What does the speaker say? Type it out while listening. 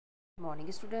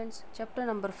Morning students, chapter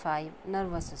number 5,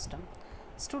 nervous system.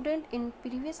 Student, in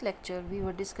previous lecture we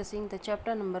were discussing the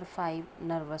chapter number 5,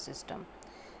 nervous system,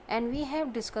 and we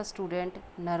have discussed student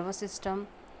nervous system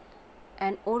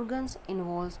and organs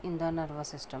involved in the nervous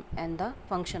system and the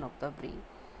function of the brain.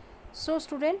 So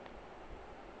student,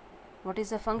 what is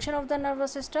the function of the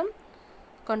nervous system?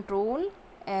 Control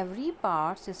every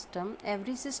part system,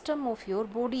 every system of your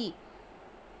body.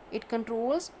 It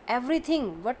controls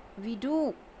everything what we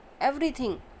do,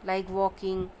 everything like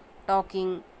walking,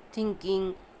 talking,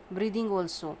 thinking, breathing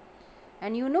also.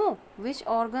 And you know which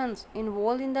organs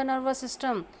involved in the nervous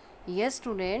system? Yes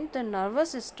student, the nervous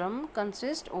system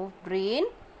consists of brain,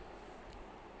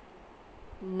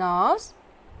 nerves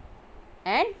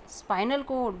and spinal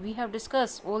cord. We have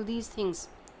discussed all these things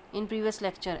in previous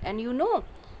lecture, and you know,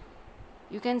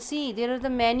 you can see there are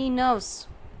the many nerves.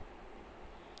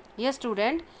 Yes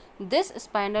student, this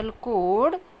spinal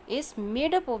cord is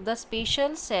made up of the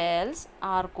special cells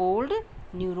are called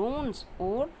neurons,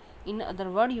 or in other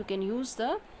word you can use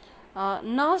the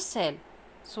nerve cell.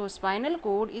 So spinal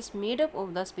cord is made up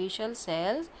of the special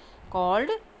cells called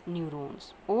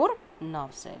neurons or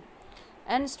nerve cell.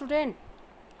 And student,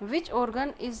 which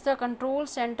organ is the control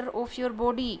center of your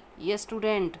body? Yes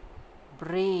student,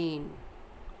 brain.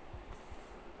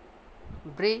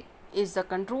 Brain is the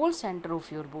control center of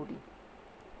your body,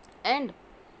 and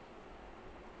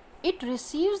it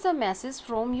receives the message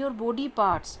from your body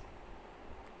parts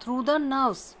through the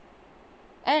nerves,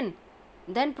 and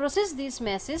then process this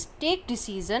message, take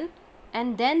decision,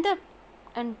 and then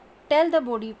tell the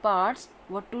body parts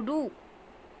what to do.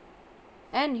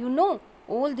 And you know,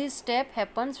 all this step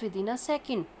happens within a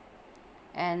second.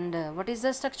 And what is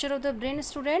the structure of the brain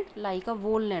student? Like a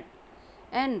walnut,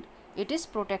 and it is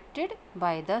protected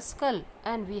by the skull,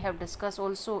 and we have discussed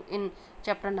also in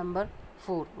chapter number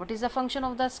 4. What is the function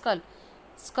of the skull?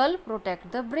 Skull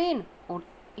protect the brain, or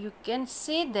you can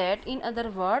say that in other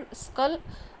word, skull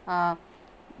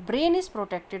brain is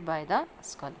protected by the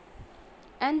skull.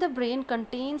 And the brain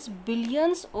contains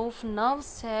billions of nerve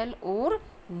cell or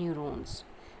neurons.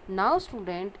 Now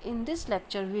student, in this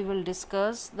lecture we will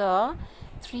discuss the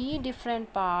 3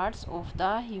 different parts of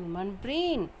the human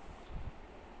brain: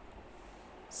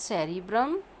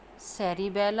 cerebrum,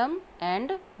 cerebellum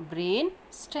and brain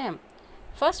stem.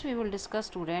 First we will discuss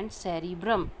student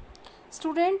cerebrum.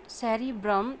 Student,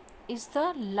 cerebrum is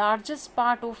the largest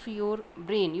part of your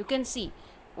brain. You can see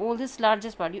all this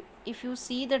largest part. If you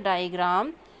see the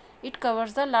diagram, it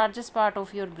covers the largest part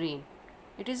of your brain.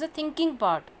 It is a thinking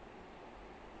part.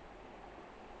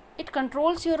 It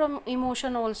controls your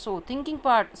emotion also. Thinking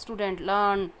part, student,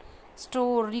 learn,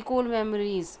 store, recall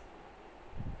memories.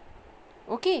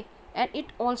 Okay, and it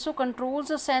also controls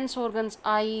the sense organs,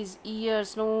 eyes,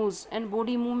 ears, nose and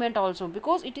body movement also,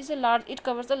 because it is it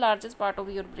covers the largest part of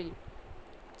your brain.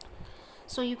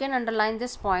 So you can underline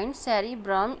this point: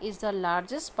 cerebrum is the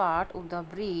largest part of the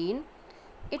brain.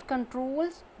 It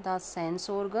controls the sense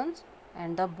organs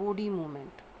and the body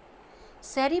movement.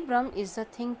 Cerebrum is the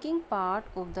thinking part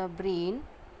of the brain.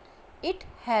 It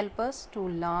helps us to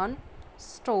learn,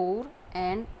 store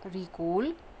and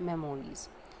recall memories,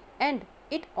 and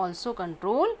it also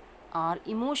control our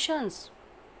emotions.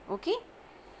 Okay,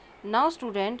 now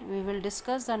student, we will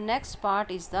discuss the next part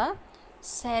is the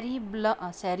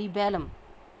cerebellum.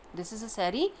 This is a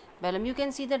cerebellum. You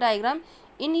can see the diagram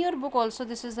in your book also.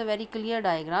 This is a very clear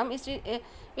diagram.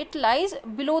 It lies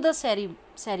below the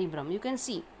cerebrum. You can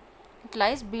see it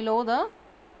lies below the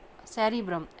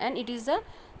cerebrum, and it is the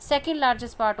second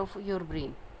largest part of your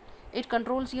brain. It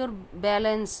controls your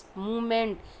balance,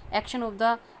 movement, action of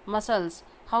the muscles.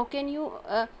 How can you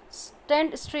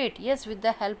stand straight? Yes, with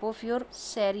the help of your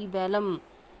cerebellum.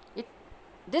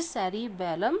 This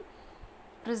cerebellum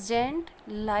present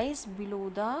lies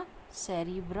below the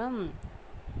cerebrum.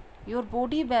 Your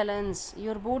body balance,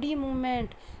 your body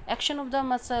movement, action of the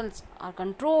muscles are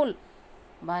controlled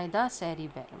by the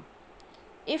cerebellum.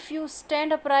 If you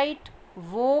stand upright,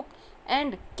 walk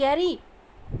and carry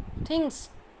things,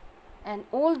 and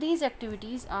all these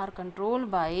activities are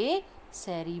controlled by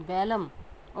cerebellum.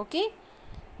 Okay,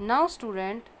 now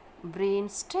student, brain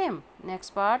stem.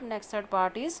 Next third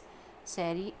part is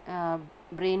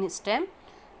brain stem,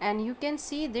 and you can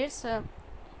see this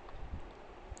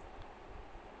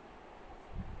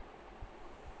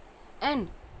and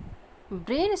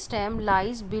brain stem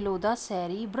lies below the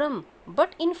cerebrum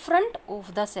but in front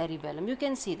of the cerebellum. You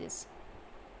can see this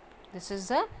is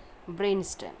the brain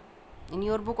stem. In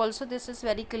your book also this is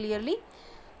very clearly.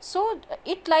 So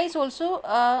it lies also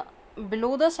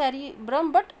below the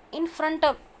cerebrum but in front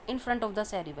of the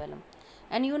cerebellum.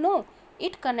 And you know,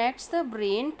 it connects the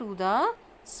brain to the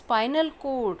spinal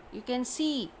cord. You can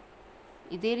see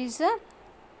there is a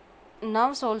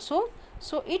nerves also,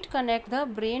 so it connect the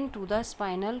brain to the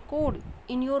spinal cord.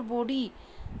 In your body,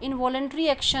 involuntary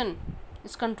action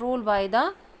is controlled by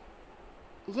the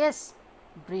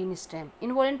brain stem.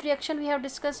 Involuntary action we have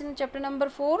discussed in chapter number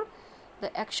 4.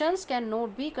 The actions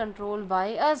cannot be controlled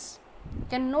by us,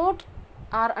 cannot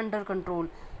are under control,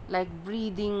 like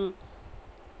breathing,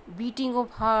 beating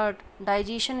of heart,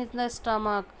 digestion in the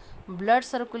stomach, blood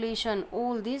circulation.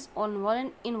 All these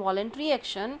involuntary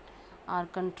action are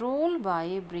controlled by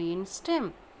a brain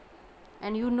stem.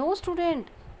 And you know, student,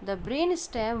 the brain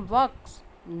stem works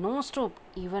non-stop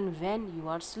even when you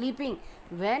are sleeping.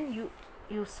 When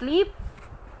you sleep,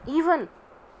 even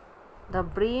the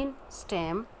brain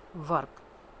stem work.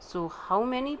 So how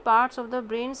many parts of the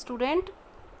brain, student?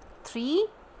 3: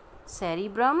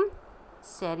 cerebrum,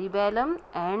 cerebellum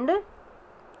and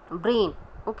brain.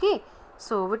 Okay,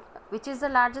 so which is the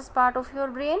largest part of your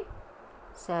brain?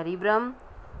 Cerebrum.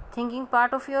 Thinking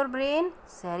part of your brain?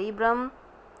 Cerebrum.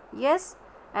 Yes.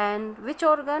 And which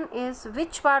organ is,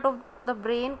 which part of the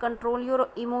brain control your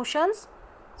emotions?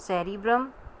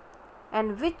 Cerebrum.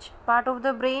 And which part of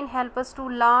the brain help us to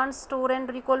learn, store and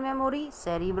recall memory?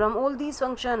 Cerebrum. All these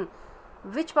function.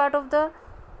 Which part of the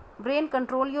brain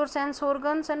control your sense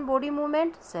organs and body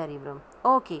movement? Cerebrum.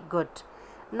 Okay, good.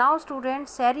 Now student,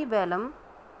 cerebellum.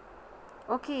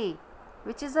 Okay,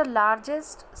 which is the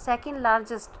largest, second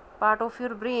largest part of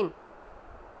your brain?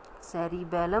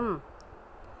 Cerebellum.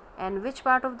 And which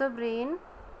part of the brain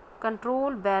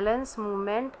control balance,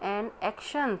 movement and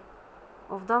action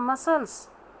of the muscles?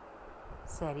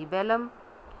 Cerebellum.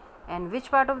 And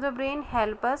which part of the brain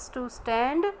help us to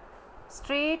stand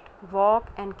straight, walk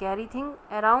and carry things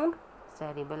around?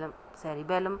 Cerebellum.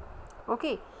 Cerebellum.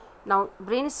 Okay, now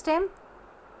brain stem.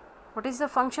 What is the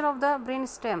function of the brain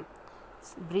stem?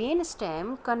 Brain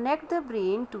stem connect the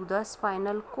brain to the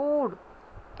spinal cord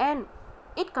and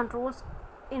it controls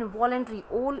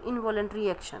all involuntary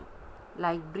action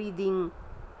like breathing,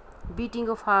 beating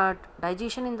of heart,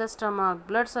 digestion in the stomach,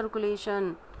 blood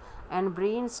circulation, and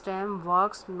brain stem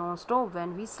works non-stop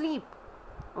when we sleep.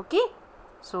 Okay,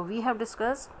 so we have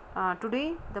discussed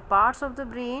today the parts of the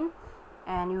brain,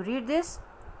 and you read this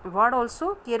word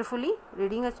also carefully.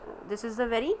 Reading this is the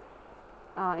very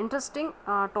interesting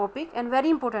topic and very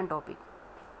important topic.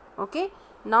 Okay,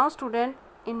 now student,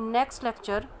 in next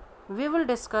lecture we will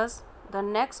discuss the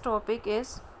next topic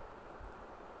is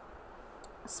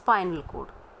spinal cord.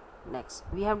 Next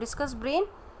we have discussed brain.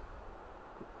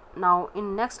 Now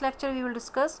in next lecture we will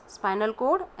discuss spinal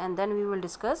cord and then we will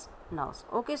discuss nerves.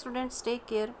 Okay students, take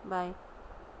care. Bye.